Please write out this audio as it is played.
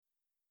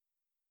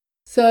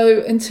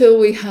So until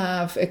we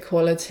have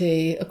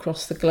equality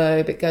across the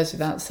globe, it goes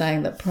without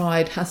saying that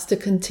Pride has to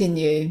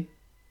continue.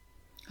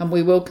 And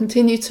we will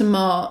continue to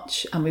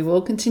march, and we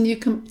will continue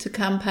to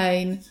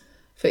campaign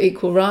for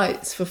equal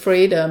rights, for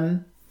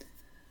freedom,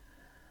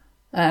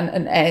 and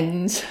an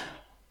end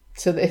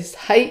to this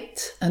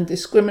hate and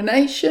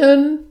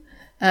discrimination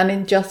and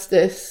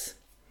injustice.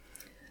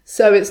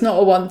 So it's not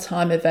a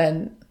one-time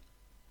event.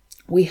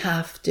 We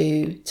have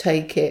to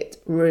take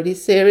it really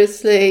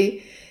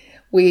seriously.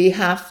 We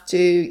have to,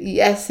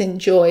 yes,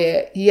 enjoy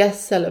it.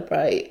 Yes,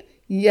 celebrate.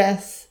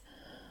 Yes,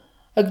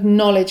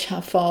 acknowledge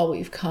how far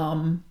we've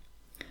come.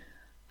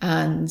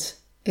 And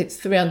it's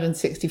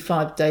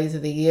 365 days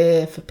of the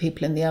year for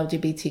people in the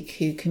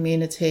LGBTQ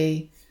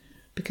community,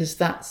 because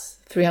that's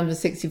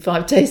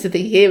 365 days of the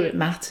year it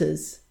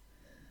matters.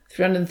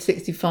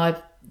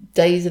 365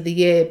 days of the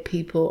year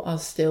people are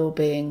still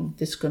being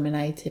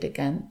discriminated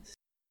against.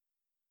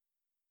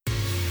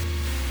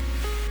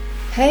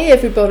 Hey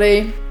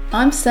everybody,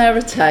 I'm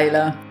Sarah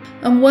Taylor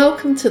and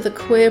welcome to the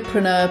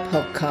Queerpreneur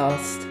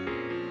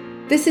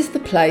podcast. This is the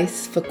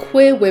place for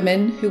queer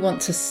women who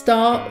want to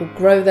start or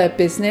grow their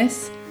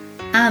business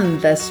and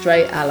their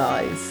straight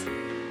allies,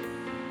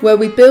 where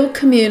we build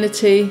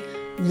community,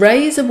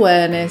 raise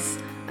awareness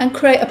and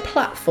create a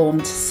platform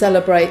to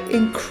celebrate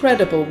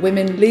incredible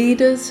women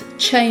leaders,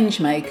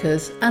 change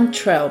makers and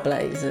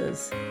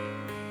trailblazers.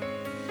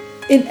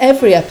 In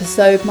every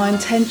episode, my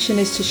intention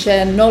is to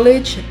share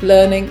knowledge,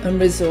 learning and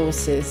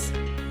resources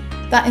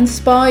that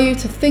inspire you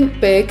to think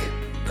big,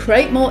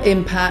 create more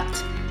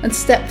impact and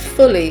step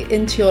fully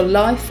into your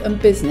life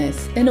and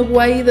business in a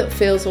way that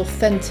feels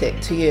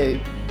authentic to you.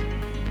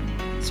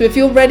 So if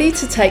you're ready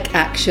to take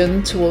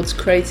action towards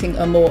creating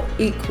a more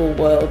equal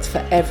world for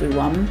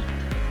everyone,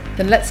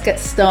 then let's get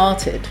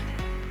started.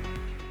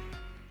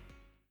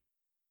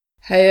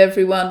 Hey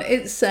everyone,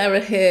 it's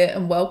Sarah here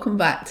and welcome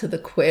back to the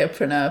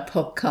Queerpreneur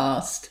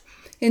podcast.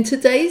 In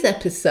today's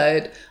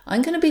episode,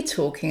 I'm going to be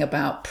talking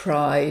about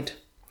pride.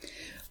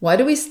 Why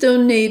do we still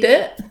need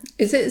it?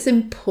 Is it as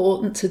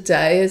important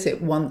today as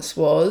it once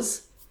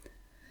was?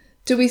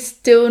 Do we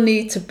still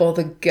need to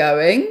bother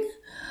going?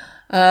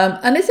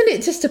 And isn't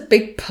it just a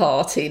big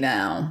party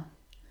now?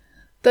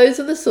 Those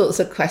are the sorts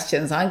of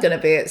questions I'm going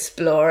to be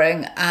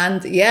exploring.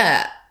 And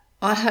yeah,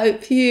 I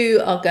hope you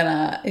are going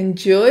to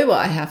enjoy what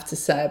I have to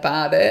say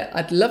about it.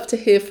 I'd love to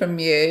hear from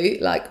you,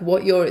 like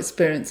what your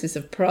experiences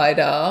of Pride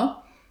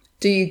are.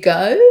 Do you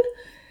go?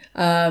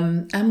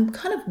 And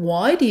kind of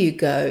why do you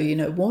go? You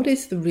know, what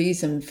is the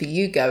reason for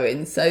you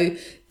going? So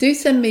do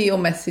send me your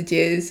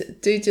messages.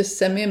 Do just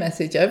send me a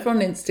message over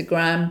on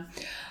Instagram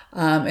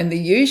in the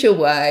usual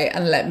way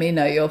and let me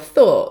know your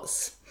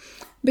thoughts.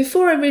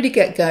 Before I really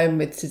get going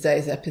with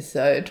today's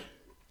episode,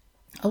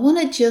 I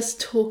want to just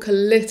talk a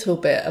little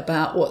bit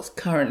about what's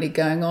currently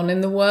going on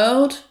in the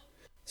world.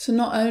 So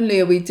not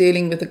only are we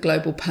dealing with a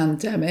global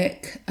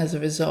pandemic as a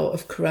result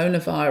of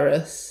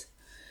coronavirus,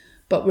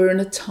 but we're in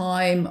a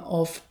time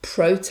of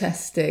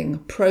protests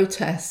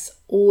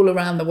all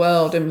around the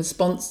world in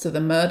response to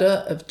the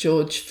murder of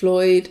George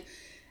Floyd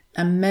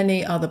and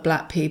many other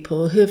Black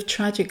people who have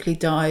tragically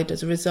died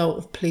as a result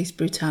of police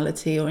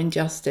brutality or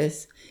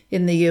injustice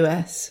in the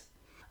US.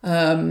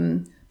 But,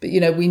 you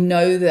know, we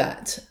know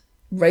that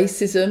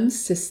racism,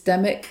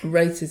 systemic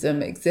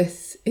racism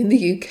exists in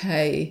the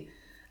UK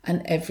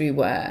and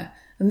everywhere.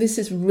 And this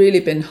has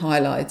really been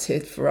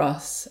highlighted for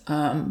us.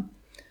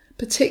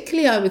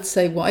 Particularly, I would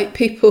say white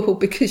people,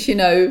 because, you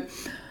know,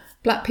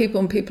 Black people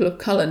and people of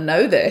colour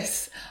know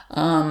this.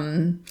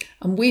 And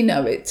we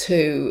know it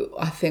too.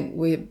 I think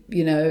we're,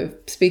 you know,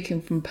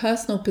 speaking from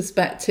personal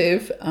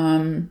perspective,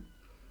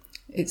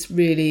 it's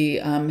really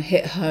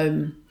hit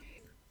home.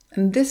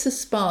 And this has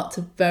sparked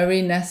a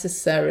very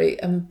necessary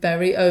and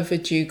very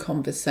overdue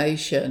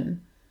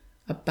conversation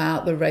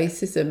about the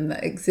racism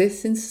that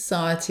exists in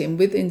society and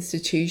with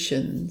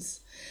institutions.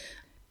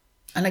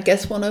 And I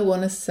guess what I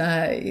want to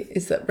say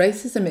is that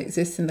racism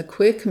exists in the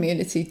queer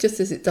community just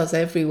as it does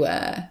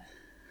everywhere.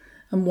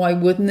 And why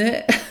wouldn't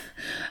it?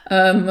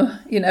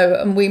 You know,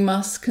 and we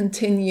must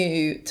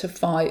continue to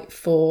fight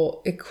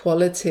for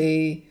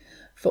equality,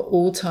 for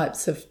all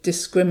types of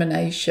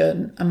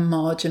discrimination and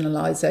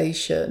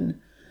marginalisation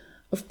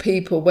of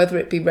people, whether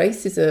it be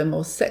racism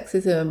or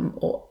sexism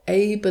or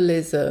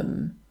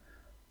ableism,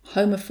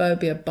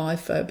 homophobia,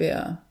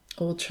 biphobia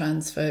or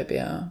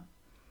transphobia.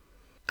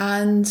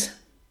 And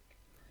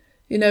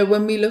you know,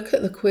 when we look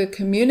at the queer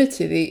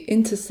community, the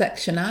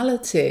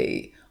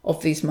intersectionality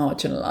of these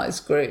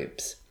marginalised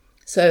groups.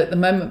 So at the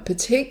moment,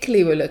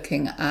 particularly, we're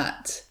looking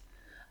at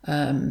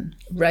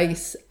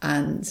race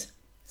and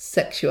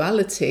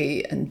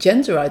sexuality and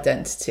gender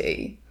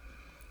identity.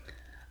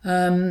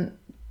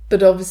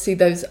 But obviously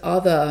those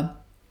other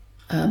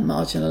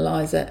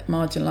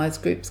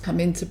marginalised groups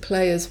come into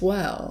play as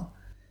well.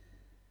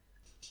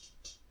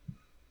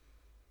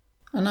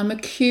 And I'm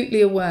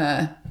acutely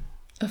aware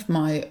of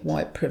my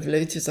white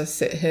privilege as I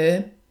sit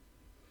here.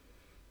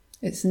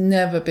 It's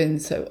never been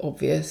so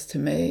obvious to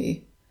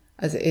me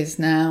as it is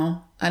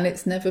now, and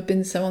it's never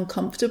been so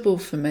uncomfortable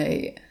for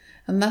me.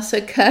 And that's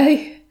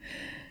okay,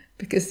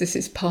 because this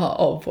is part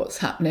of what's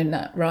happening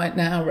right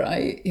now,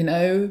 right? You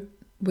know,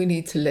 we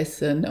need to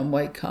listen and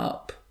wake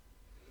up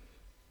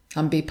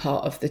and be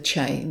part of the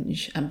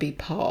change and be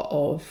part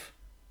of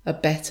a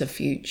better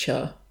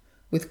future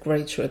with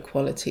greater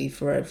equality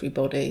for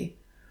everybody.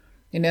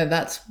 You know,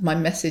 that's my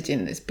message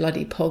in this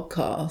bloody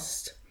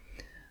podcast.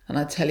 And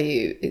I tell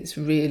you, it's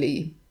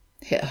really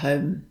hit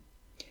home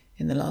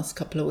in the last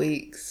couple of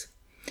weeks.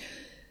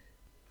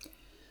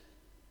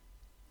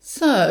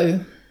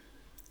 So,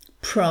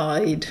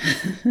 Pride.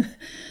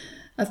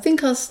 I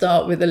think I'll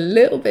start with a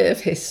little bit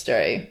of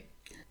history.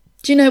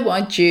 Do you know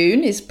why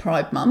June is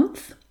Pride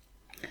Month?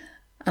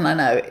 And I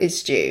know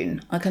it's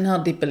June. I can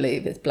hardly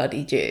believe it's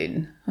bloody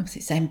June. I'm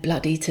saying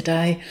bloody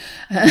today.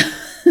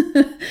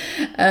 The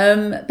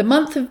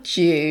month of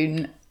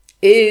June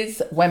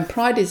is when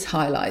Pride is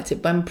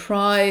highlighted, when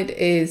Pride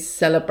is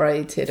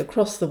celebrated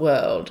across the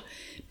world,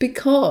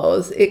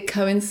 because it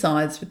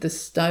coincides with the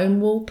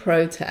Stonewall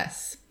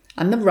protests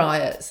and the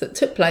riots that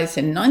took place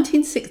in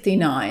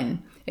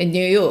 1969 in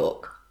New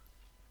York.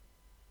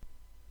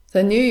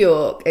 So New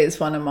York is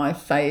one of my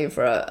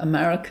favourite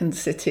American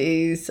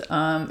cities.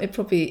 It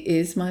probably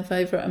is my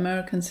favourite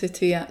American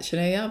city,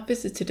 actually. I've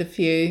visited a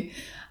few.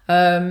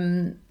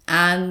 And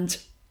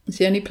it's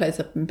the only place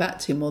I've been back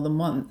to more than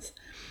once,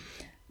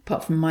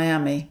 apart from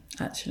Miami,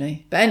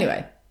 actually. But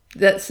anyway,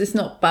 it's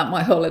not about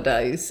my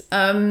holidays.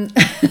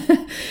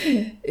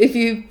 If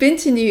you've been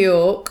to New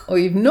York or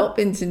you've not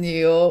been to New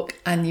York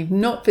and you've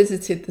not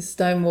visited the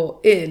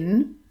Stonewall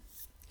Inn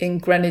in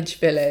Greenwich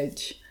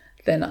Village,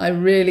 then I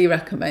really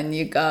recommend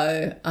you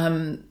go.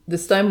 The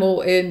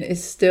Stonewall Inn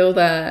is still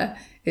there.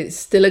 It's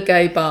still a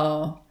gay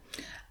bar,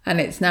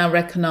 and it's now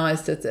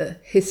recognised as a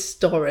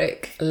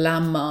historic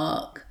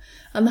landmark.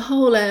 And the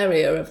whole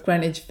area of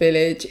Greenwich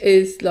Village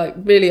is like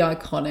really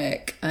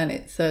iconic, and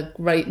it's a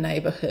great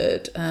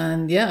neighbourhood.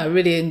 And yeah, I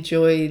really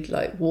enjoyed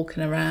like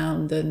walking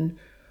around and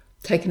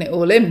taking it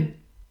all in.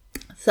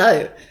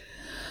 So,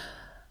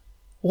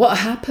 what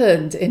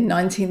happened in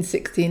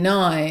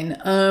 1969?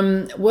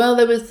 Well,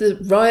 there was the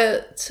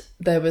riot,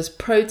 there was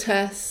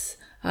protests,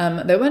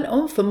 they went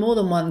on for more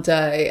than one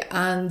day.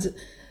 And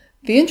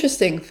the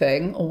interesting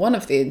thing, or one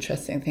of the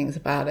interesting things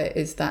about it,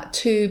 is that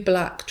 2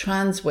 black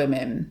trans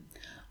women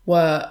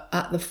were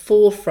at the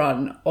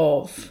forefront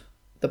of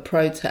the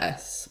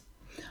protests.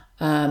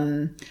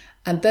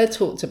 And they're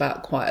talked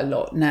about quite a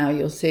lot now.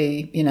 You'll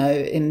see, you know,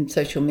 in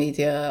social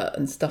media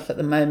and stuff at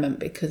the moment,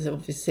 because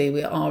obviously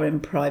we are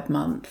in Pride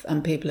Month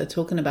and people are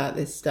talking about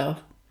this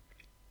stuff.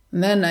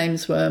 And their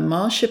names were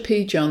Marsha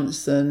P.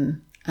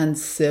 Johnson and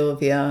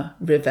Sylvia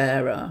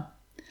Rivera.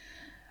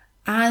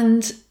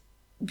 And,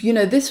 you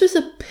know, this was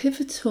a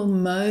pivotal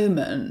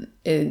moment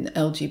in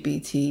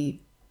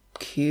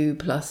LGBTQ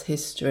plus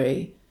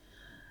history,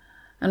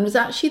 and was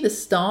actually the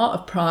start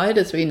of Pride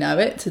as we know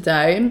it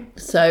today.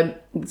 So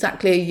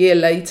exactly a year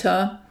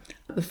later,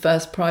 the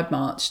first Pride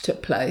March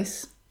took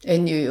place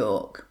in New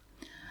York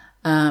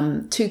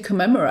to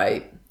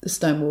commemorate the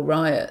Stonewall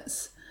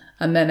riots.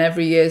 And then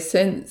every year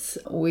since,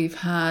 we've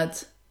had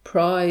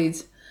Pride.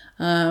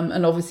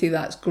 And obviously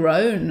that's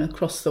grown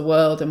across the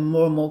world, and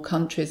more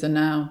countries are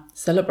now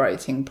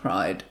celebrating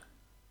Pride.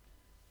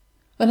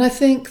 And I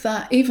think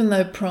that even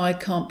though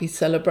Pride can't be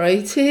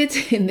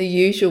celebrated in the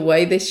usual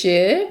way this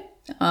year,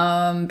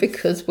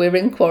 because we're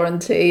in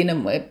quarantine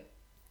and we're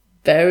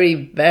very,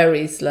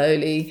 very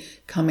slowly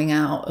coming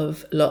out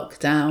of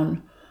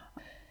lockdown.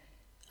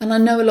 And I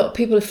know a lot of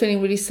people are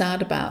feeling really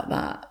sad about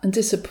that and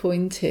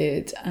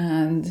disappointed.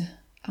 And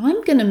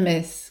I'm going to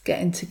miss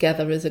getting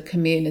together as a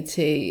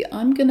community.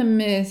 I'm going to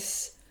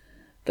miss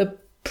the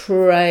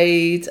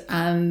parade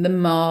and the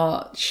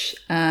march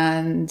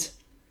and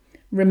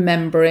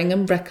remembering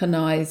and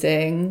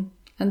recognising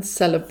and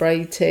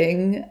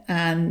celebrating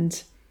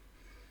and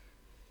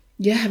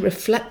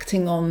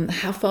reflecting on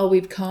how far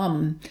we've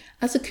come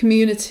as a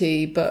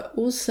community. But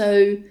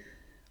also,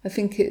 I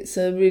think it's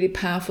a really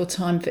powerful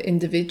time for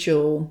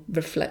individual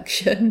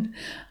reflection.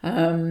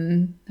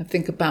 I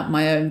think about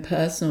my own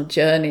personal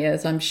journey,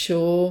 as I'm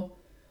sure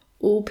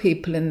all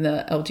people in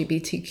the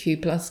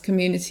LGBTQ plus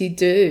community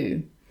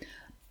do.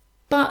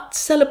 But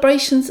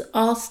celebrations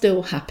are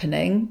still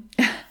happening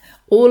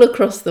all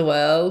across the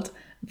world,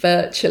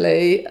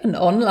 virtually and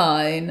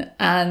online.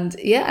 And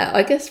yeah,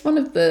 I guess one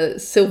of the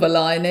silver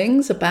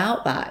linings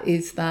about that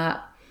is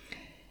that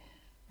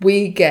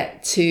we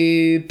get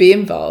to be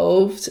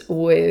involved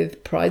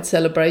with Pride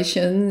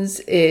celebrations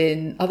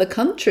in other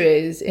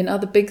countries, in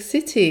other big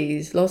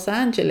cities, Los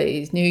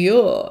Angeles, New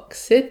York,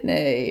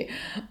 Sydney,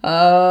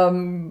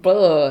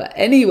 anywhere,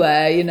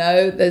 you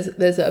know,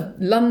 there's a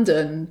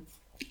London,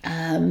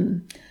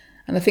 and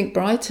I think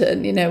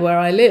Brighton, you know, where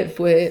I live,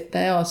 where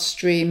they are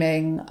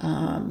streaming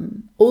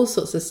all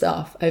sorts of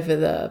stuff over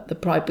the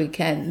Pride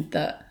weekend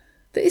that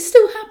is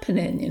still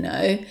happening, you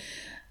know.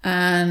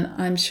 And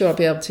I'm sure I'll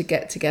be able to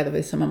get together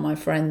with some of my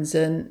friends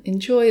and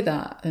enjoy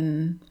that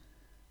and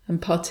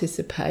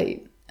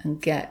participate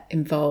and get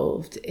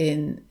involved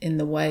in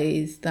the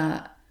ways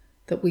that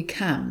we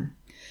can.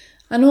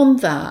 And on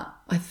that,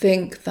 I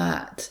think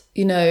that,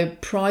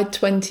 Pride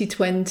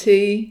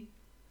 2020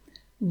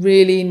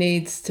 really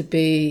needs to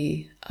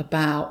be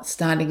about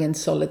standing in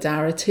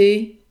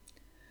solidarity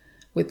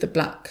with the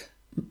Black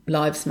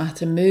Lives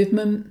Matter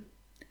movement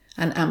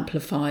and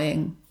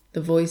amplifying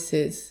the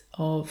voices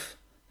of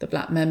the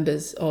Black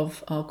members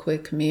of our queer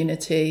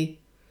community.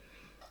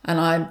 And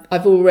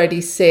I've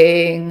already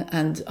seen,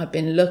 and I've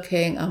been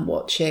looking and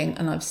watching,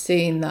 and I've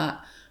seen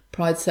that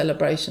Pride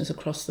celebrations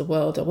across the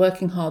world are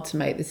working hard to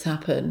make this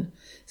happen.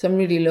 So I'm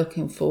really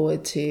looking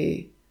forward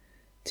to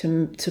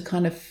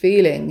kind of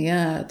feeling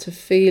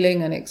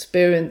and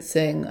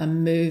experiencing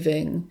and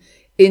moving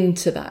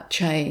into that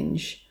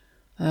change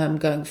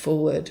going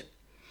forward.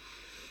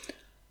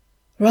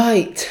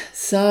 Right,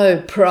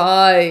 so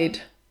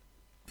Pride.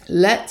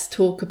 Let's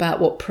talk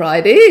about what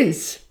Pride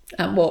is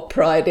and what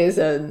Pride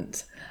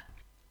isn't.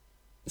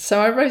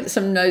 So I wrote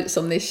some notes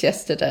on this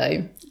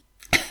yesterday.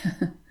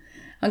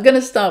 I'm going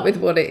to start with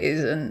what it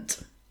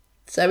isn't.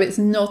 So it's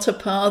not a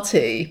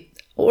party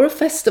or a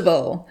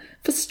festival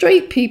for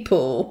straight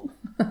people.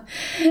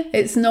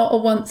 It's not a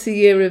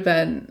once-a-year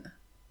event.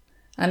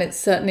 And it's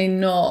certainly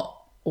not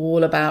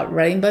all about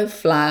rainbow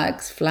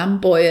flags,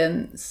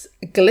 flamboyance,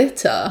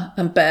 glitter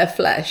and bare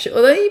flesh.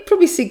 Although you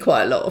probably see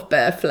quite a lot of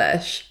bare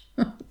flesh,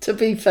 to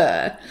be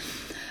fair.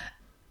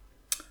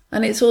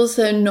 And it's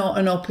also not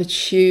an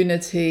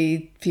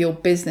opportunity for your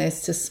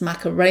business to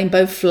smack a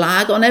rainbow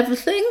flag on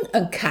everything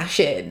and cash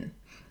in.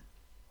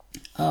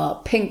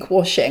 Pink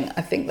washing,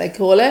 I think they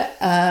call it.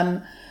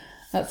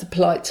 That's a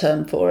polite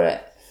term for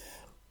it.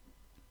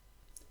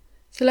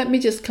 So let me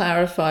just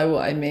clarify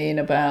what I mean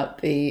about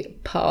the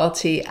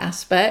party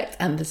aspect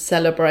and the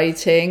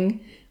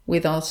celebrating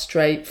with our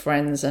straight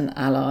friends and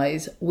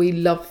allies. We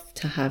love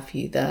to have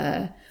you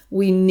there.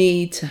 We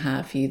need to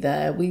have you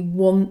there. We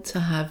want to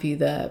have you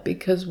there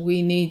because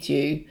we need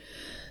you.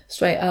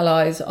 Straight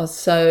allies are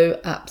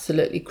so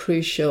absolutely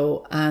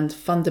crucial and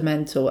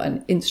fundamental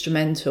and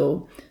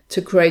instrumental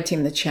to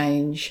creating the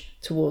change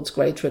towards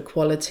greater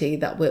equality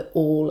that we're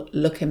all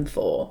looking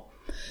for.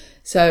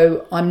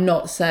 So I'm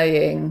not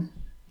saying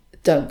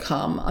don't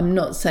come. I'm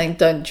not saying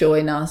don't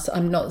join us.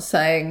 I'm not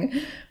saying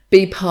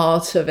be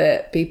part of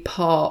it, be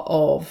part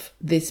of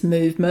this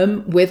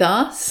movement with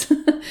us.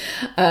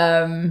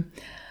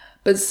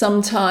 But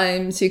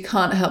sometimes you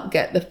can't help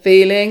get the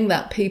feeling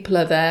that people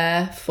are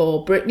there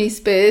for Britney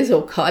Spears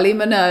or Kylie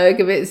Minogue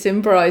if it's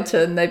in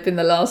Brighton. They've been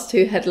the last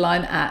two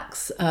headline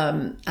acts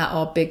at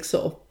our big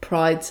sort of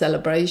Pride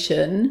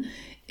celebration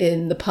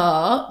in the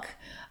park.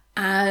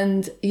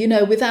 And,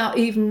 without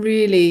even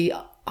really,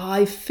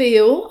 I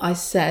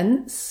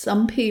sense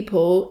some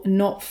people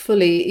not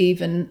fully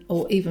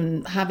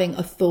even having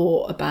a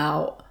thought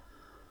about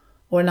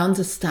or an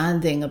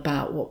understanding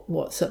about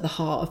what's at the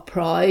heart of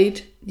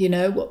Pride,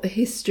 what the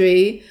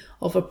history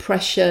of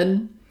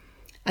oppression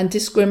and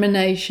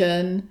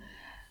discrimination,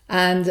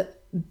 and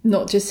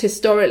not just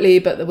historically,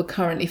 but that we're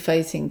currently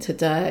facing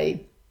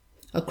today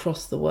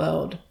across the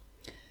world.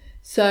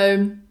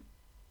 So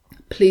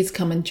please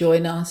come and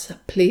join us.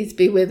 Please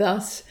be with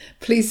us.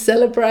 Please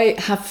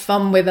celebrate, have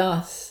fun with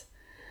us.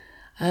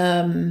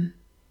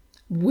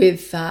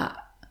 With that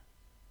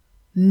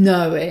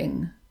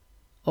knowing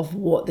of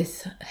what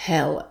this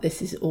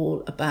is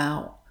all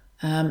about,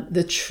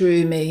 the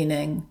true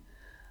meaning.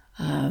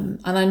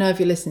 And I know if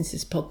you're listening to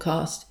this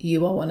podcast,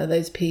 you are one of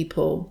those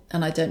people,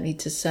 and I don't need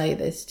to say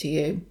this to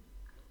you.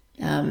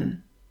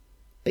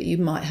 But you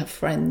might have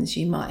friends,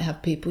 you might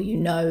have people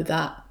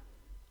that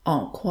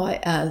aren't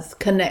quite as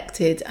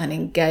connected and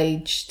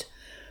engaged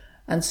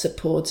and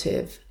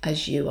supportive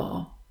as you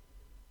are.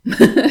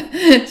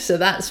 So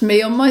that's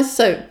me on my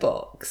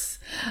soapbox,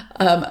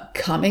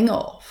 coming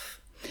off.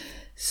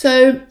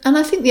 So, and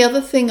I think the other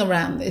thing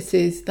around this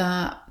is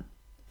that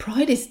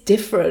Pride is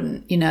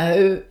different,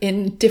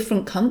 in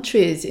different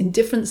countries, in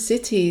different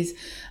cities.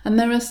 And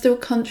there are still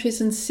countries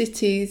and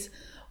cities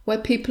where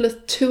people are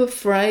too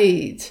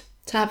afraid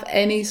to have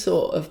any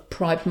sort of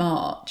Pride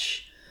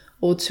march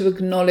or to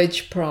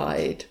acknowledge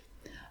Pride.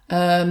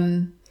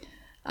 And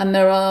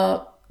there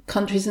are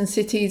countries and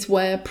cities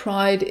where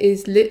Pride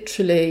is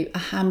literally a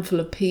handful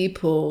of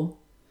people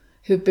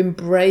who've been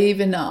brave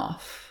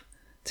enough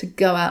to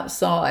go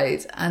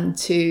outside and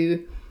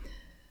to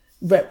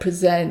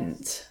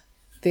represent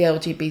the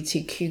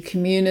LGBTQ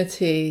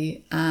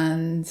community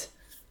and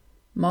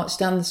march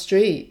down the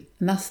street.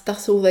 And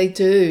that's all they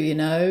do,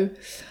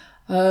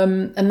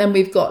 And then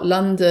we've got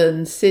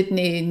London,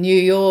 Sydney, New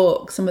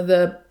York, some of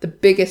the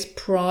biggest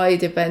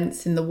Pride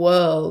events in the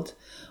world,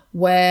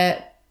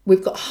 where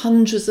we've got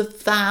hundreds of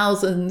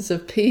thousands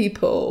of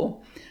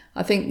people.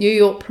 I think New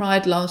York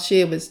Pride last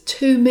year was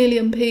 2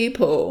 million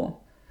people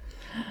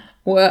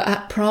were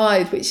at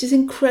Pride, which is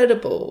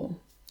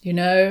incredible,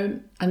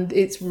 and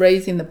it's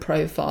raising the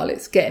profile,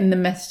 it's getting the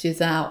messages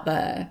out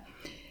there.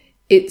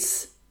 I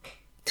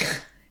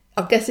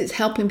guess it's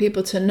helping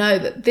people to know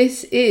that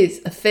this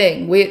is a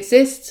thing. We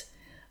exist,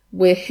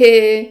 we're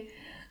here,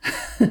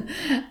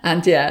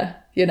 and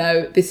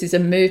this is a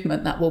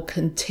movement that will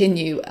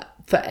continue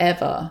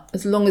forever,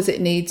 as long as it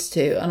needs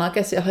to. And I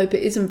guess I hope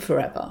it isn't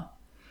forever.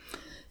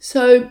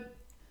 So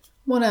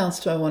what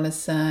else do I want to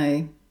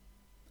say?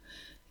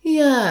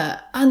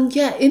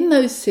 In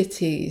those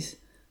cities,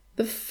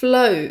 the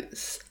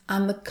floats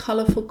and the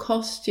colourful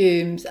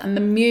costumes and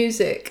the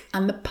music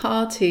and the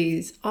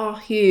parties are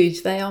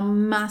huge. They are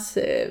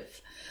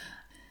massive.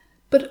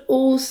 But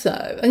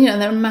also,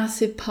 they're a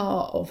massive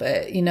part of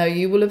it.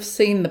 You will have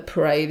seen the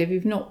parade. If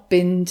you've not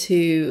been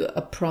to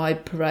a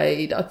Pride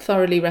parade, I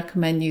thoroughly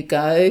recommend you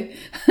go.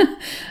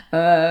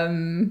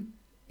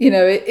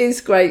 It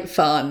is great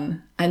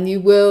fun. And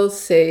you will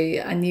see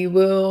and you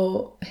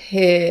will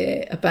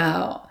hear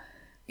about,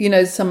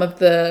 some of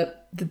the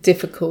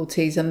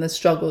difficulties and the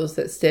struggles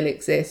that still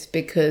exist,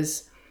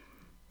 because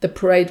the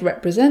parade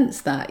represents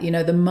that,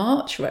 the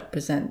march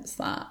represents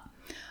that.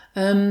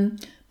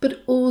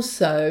 But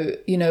also,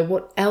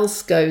 what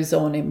else goes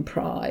on in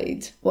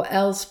Pride? What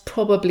else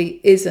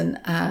probably isn't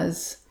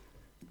as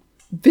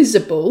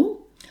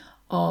visible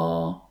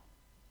are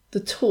the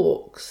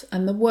talks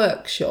and the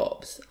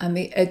workshops and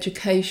the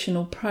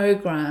educational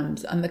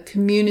programs and the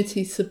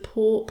community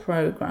support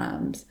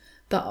programs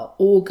that are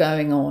all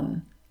going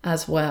on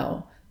as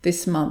well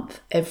this month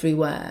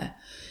everywhere.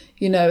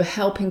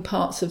 Helping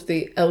parts of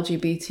the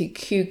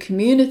LGBTQ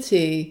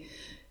community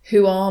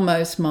who are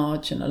most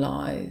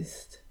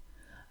marginalised,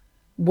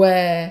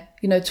 where,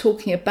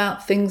 talking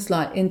about things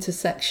like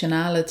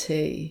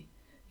intersectionality,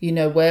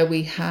 where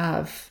we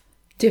have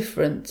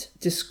different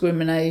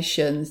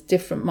discriminations,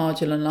 different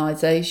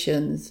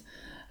marginalisations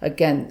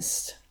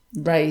against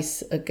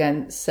race,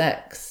 against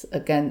sex,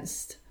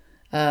 against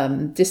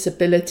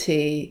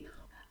disability,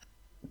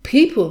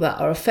 people that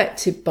are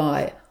affected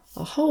by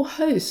a whole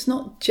host,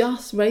 not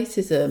just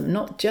racism,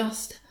 not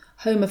just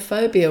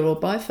homophobia or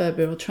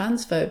biphobia or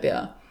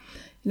transphobia.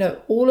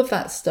 All of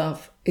that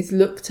stuff is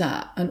looked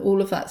at and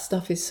all of that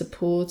stuff is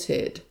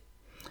supported.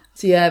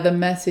 So the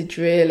message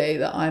really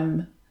that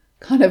I'm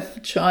kind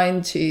of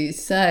trying to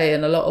say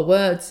in a lot of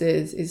words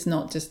is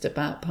not just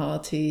about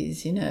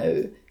parties,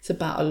 it's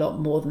about a lot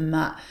more than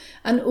that.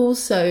 And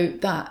also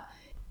that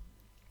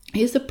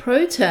is a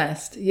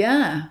protest,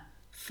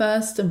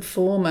 first and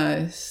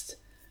foremost.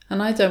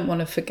 And I don't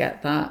want to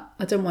forget that.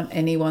 I don't want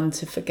anyone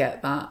to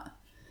forget that.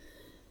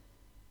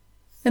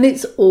 And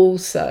it's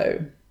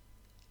also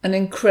an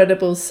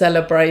incredible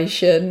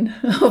celebration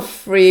of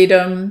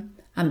freedom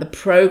and the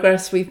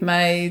progress we've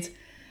made,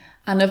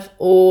 and of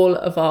all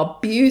of our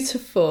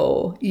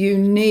beautiful,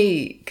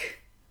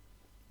 unique,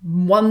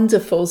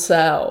 wonderful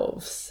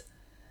selves.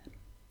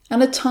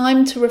 And a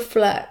time to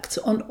reflect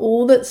on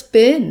all that's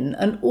been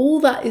and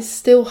all that is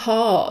still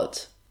hard,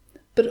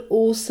 but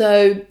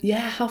also,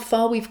 how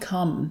far we've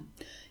come,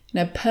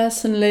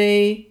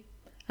 personally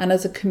and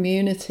as a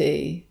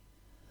community.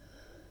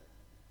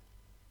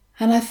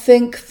 And I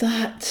think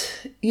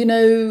that,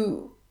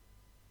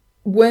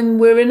 when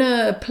we're in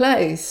a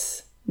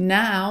place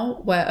now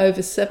where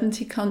over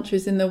 70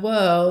 countries in the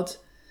world,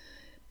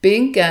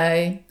 being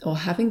gay or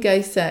having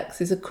gay sex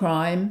is a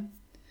crime.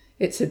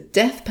 It's a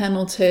death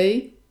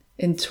penalty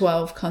in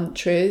 12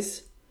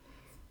 countries.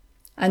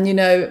 And,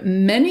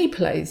 many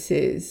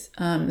places,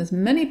 there's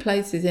many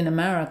places in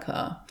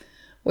America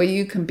where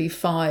you can be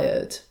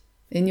fired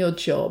in your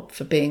job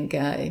for being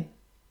gay,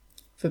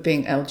 for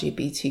being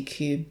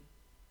LGBTQ.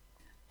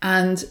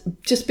 And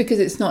just because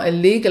it's not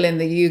illegal in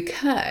the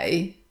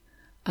UK,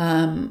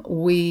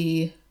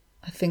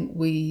 I think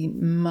we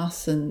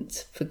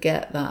mustn't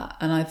forget that.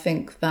 And I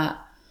think that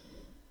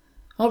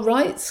our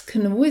rights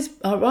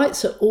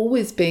are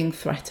always being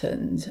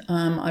threatened.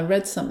 I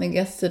read something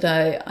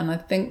yesterday, and I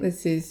think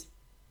this is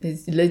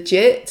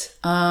legit,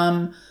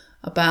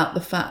 about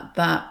the fact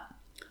that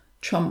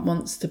Trump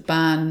wants to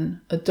ban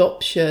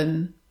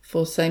adoption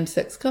for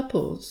same-sex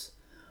couples.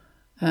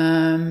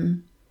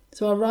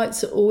 So our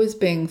rights are always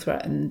being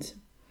threatened.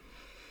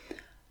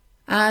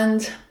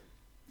 And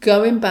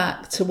going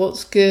back to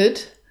what's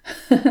good,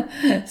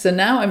 so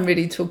now I'm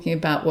really talking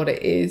about what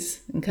it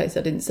is, in case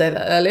I didn't say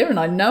that earlier, and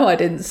I know I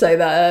didn't say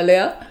that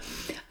earlier.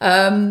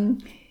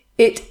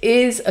 It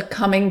is a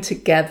coming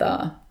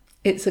together.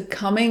 It's a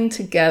coming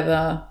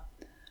together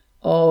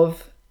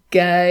of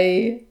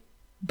gay,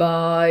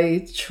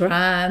 bi,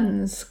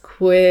 trans,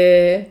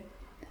 queer,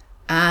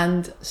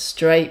 and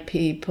straight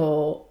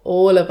people,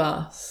 all of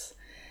us.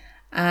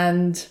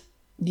 And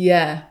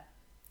that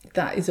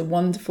is a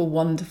wonderful,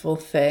 wonderful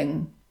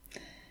thing.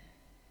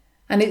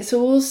 And it's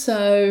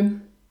also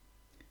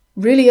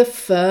really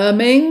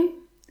affirming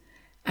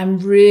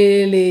and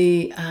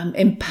really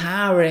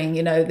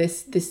empowering,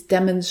 this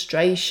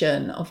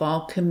demonstration of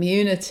our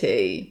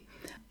community.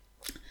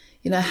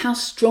 How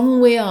strong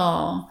we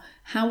are,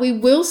 how we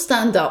will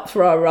stand up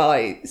for our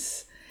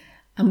rights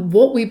and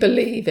what we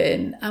believe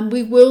in. And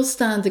we will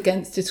stand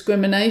against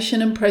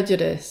discrimination and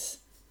prejudice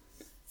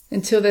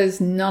until there's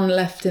none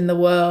left in the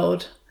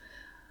world.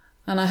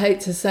 And I hate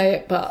to say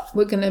it, but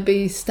we're going to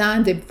be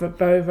standing for a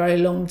very, very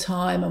long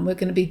time, and we're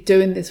going to be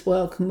doing this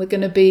work, and we're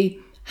going to be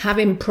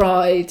having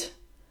pride.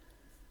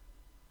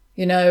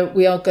 We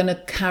are going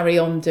to carry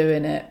on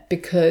doing it,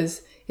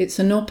 because It's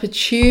an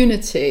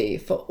opportunity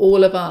for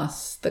all of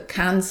us that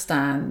can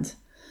stand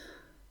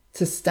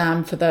to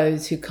stand for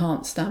those who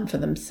can't stand for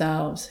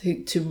themselves,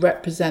 to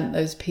represent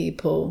those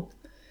people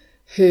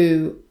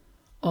who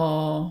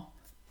are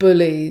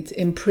bullied,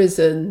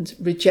 imprisoned,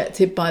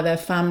 rejected by their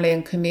family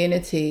and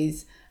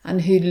communities,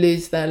 and who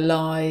lose their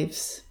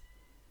lives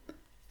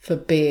for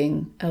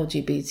being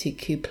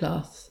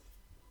LGBTQ+,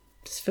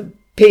 just for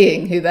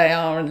being who they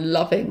are and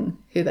loving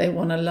who they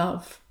want to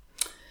love.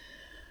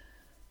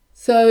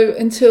 So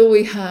until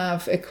we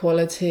have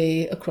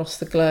equality across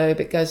the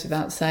globe, it goes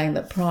without saying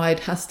that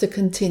Pride has to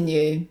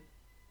continue.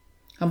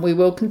 And we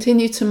will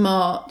continue to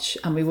march,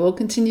 and we will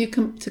continue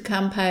to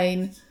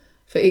campaign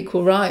for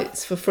equal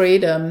rights, for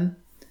freedom,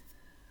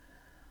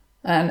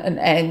 and an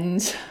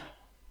end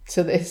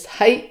to this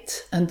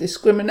hate and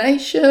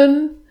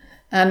discrimination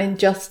and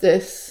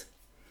injustice.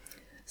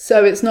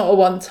 So it's not a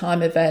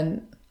one-time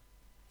event.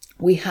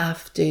 We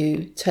have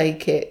to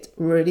take it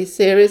really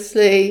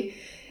seriously.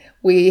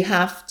 We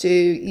have to,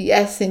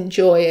 yes,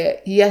 enjoy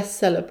it. Yes,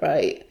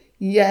 celebrate.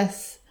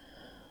 Yes,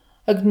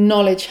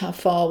 acknowledge how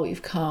far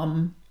we've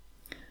come.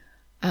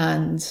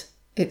 And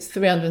it's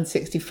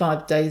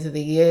 365 days of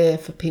the year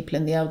for people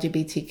in the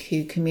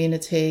LGBTQ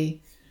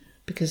community,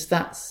 because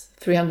that's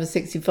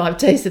 365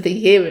 days of the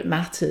year it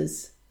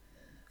matters.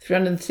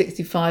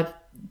 365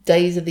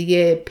 days of the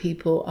year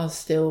people are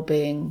still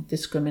being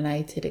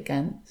discriminated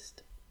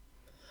against.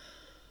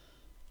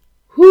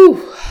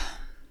 Whew.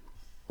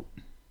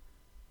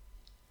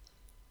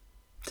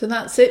 So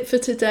that's it for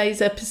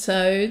today's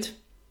episode.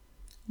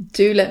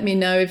 Do let me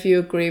know if you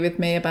agree with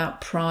me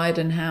about Pride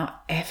and how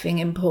effing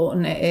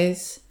important it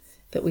is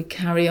that we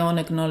carry on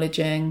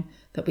acknowledging,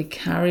 that we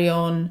carry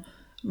on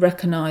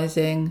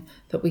recognising,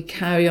 that we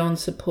carry on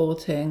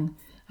supporting,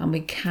 and we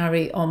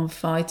carry on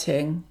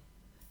fighting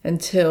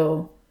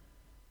until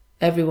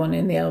everyone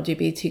in the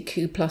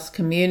LGBTQ+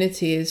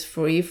 community is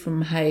free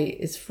from hate,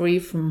 is free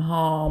from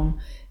harm,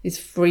 is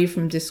free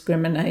from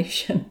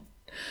discrimination.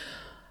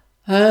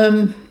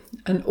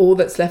 And all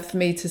that's left for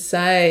me to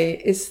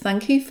say is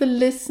thank you for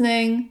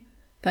listening.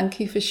 Thank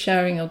you for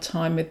sharing your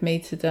time with me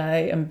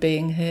today and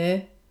being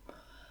here.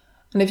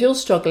 And if you're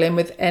struggling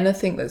with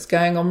anything that's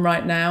going on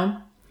right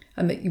now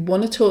and that you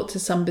want to talk to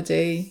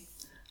somebody,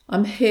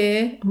 I'm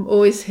here. I'm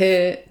always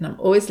here and I'm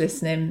always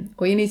listening.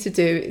 All you need to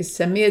do is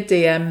send me a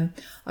DM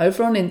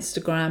over on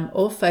Instagram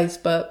or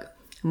Facebook,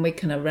 and we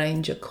can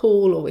arrange a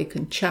call or we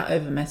can chat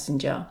over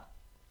Messenger.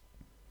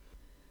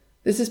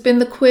 This has been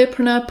the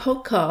Queerpreneur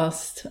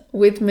podcast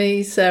with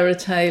me, Sarah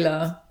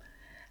Taylor.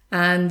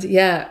 And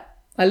yeah,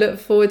 I look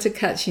forward to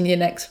catching you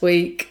next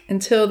week.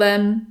 Until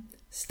then,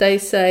 stay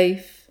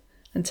safe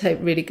and take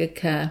really good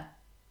care.